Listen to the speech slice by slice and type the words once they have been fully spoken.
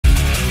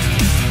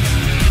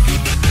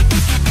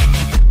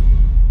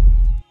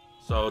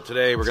So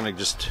today we're gonna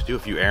just do a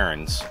few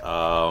errands.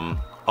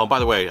 Oh, by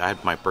the way, I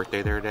had my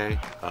birthday there today.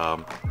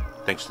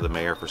 Thanks to the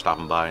mayor for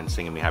stopping by and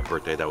singing me happy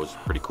birthday. That was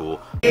pretty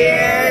cool.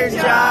 Dear Josh,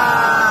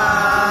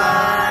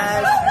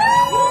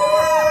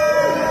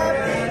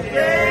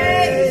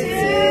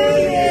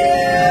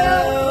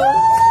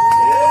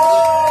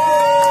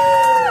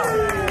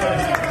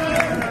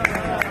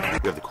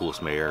 we have the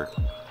coolest mayor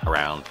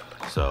around,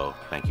 so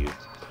thank you,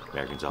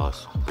 Mayor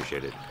Gonzalez.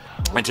 Appreciate it.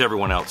 And to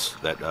everyone else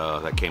that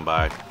that came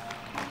by,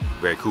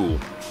 very cool.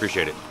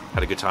 Appreciate it.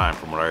 Had a good time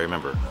from what I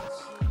remember. Is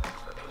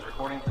it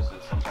recording? Because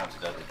sometimes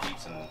it does. It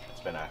beats and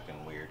it's been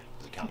acting weird.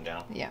 Is it counting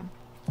down? Yeah,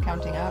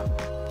 counting up.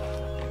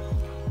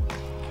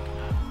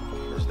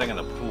 There's a thing in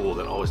the pool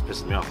that always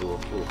pisses me off. The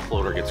little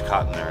floater gets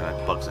caught in there and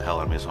that bugs the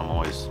hell out of me, so I'm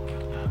always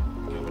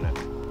moving it.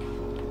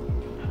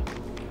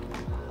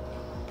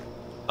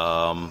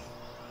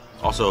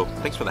 Also,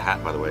 thanks for the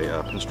hat, by the way.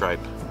 Pinstripe.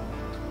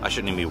 I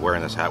shouldn't even be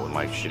wearing this hat with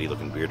my shitty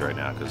looking beard right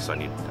now because I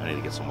need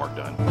to get some work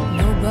done.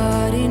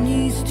 Nobody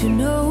needs to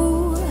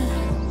know.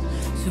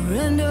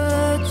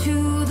 Surrender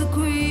to the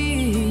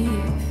grief.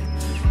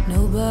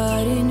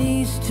 Nobody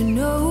needs to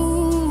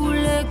know.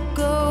 Let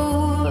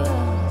go.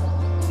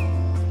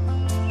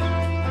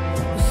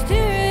 We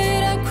steer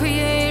it and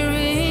create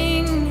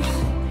rings.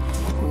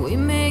 We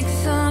make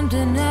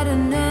something out of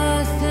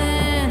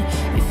nothing.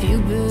 If you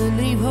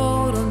believe,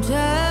 hold on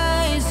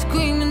tight.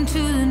 Scream into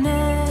the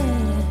night.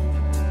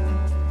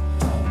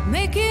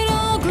 Make it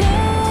all glow.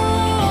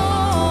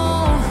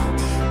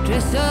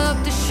 Dress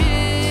up the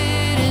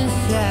shit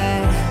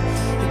inside.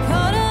 You're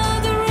part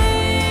of the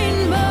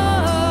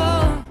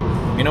rainbow.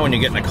 You know when you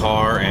get in a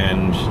car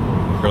and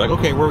you're like,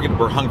 okay,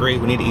 we're hungry.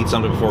 We need to eat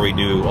something before we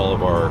do all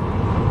of our,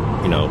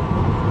 you know,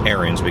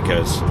 errands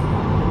because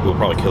we'll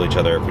probably kill each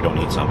other if we don't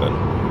eat something.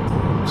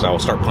 So I will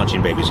start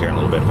punching babies here in a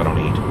little bit if I don't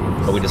eat.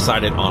 But we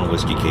decided on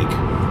whiskey cake.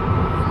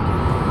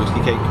 Whiskey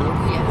cake, cool?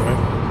 Yes. Right.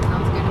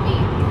 Sounds good to me.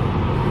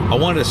 I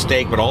wanted a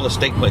steak, but all the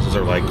steak places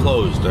are like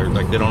closed. They're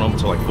like they don't open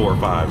until like 4 or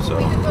 5. So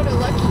We could go to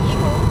Lucky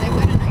Eagle. They've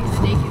got a nice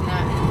steak in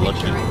that.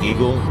 Lucky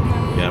Eagle.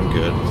 Yeah, I'm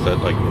good. Is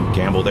that like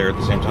gamble there at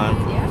the same time?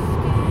 Yeah.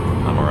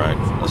 I'm all right.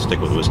 Let's stick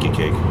with whiskey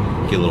cake.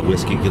 Get a little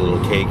whiskey, get a little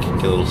cake,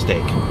 get a little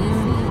steak.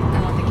 I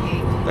want the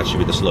cake. That should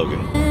be the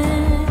slogan.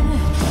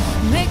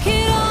 Make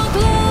it all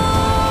glow.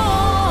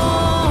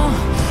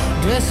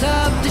 Dress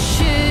up the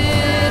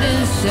shit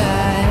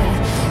inside.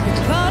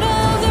 You're part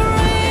of the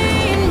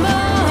rainbow.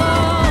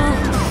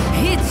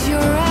 It's your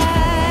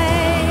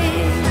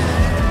eyes.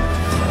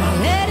 Now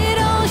let it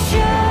all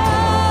show.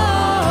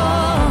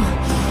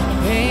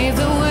 Pave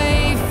the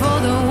way for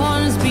the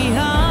ones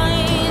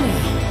behind.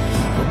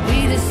 We'll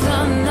be the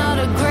sun, not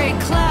a gray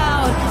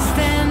cloud.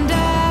 Stand out.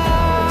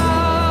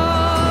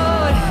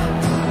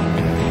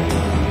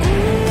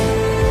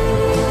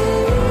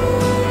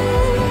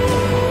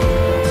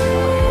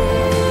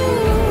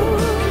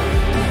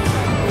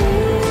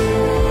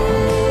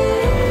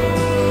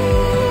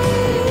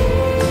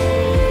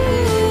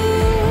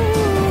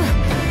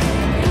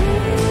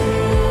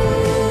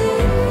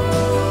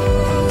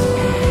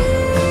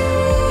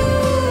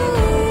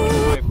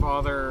 My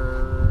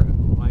father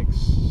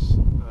likes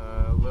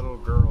little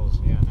girls.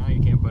 Yeah, now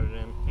you can't put it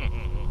in.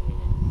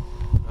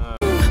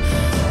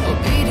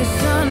 We'll be the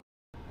sun,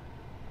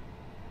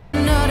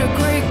 not a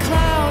gray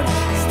cloud.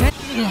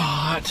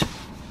 Hot.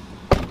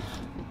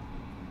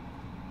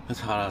 It's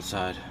hot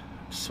outside.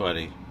 I'm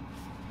sweaty.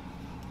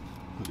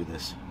 Look at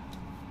this.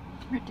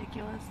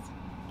 Ridiculous.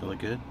 Do I look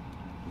good?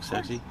 Look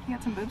sexy? You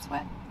got some boob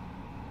sweat?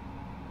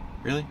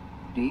 Really?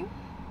 Do you?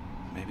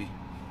 Maybe.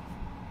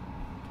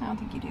 I don't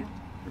think you do.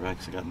 You're right,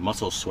 'cause I got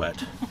muscle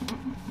sweat.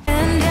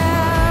 And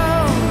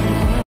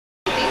out.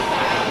 I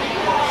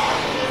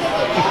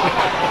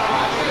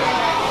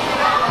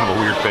have a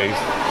weird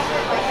face.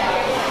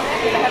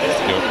 I have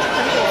these pimples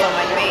on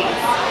my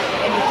face,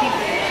 and you keep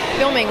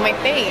filming my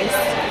face.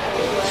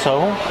 So?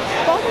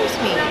 It bothers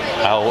me.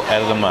 I'll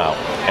edit them out.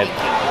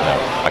 No,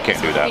 I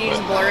can't do that. Can you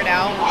just But blur it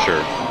out?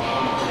 sure.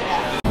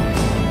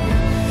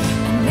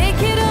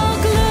 Make it all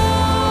glow.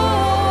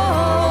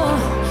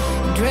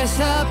 Dress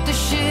up the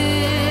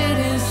shit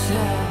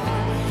inside.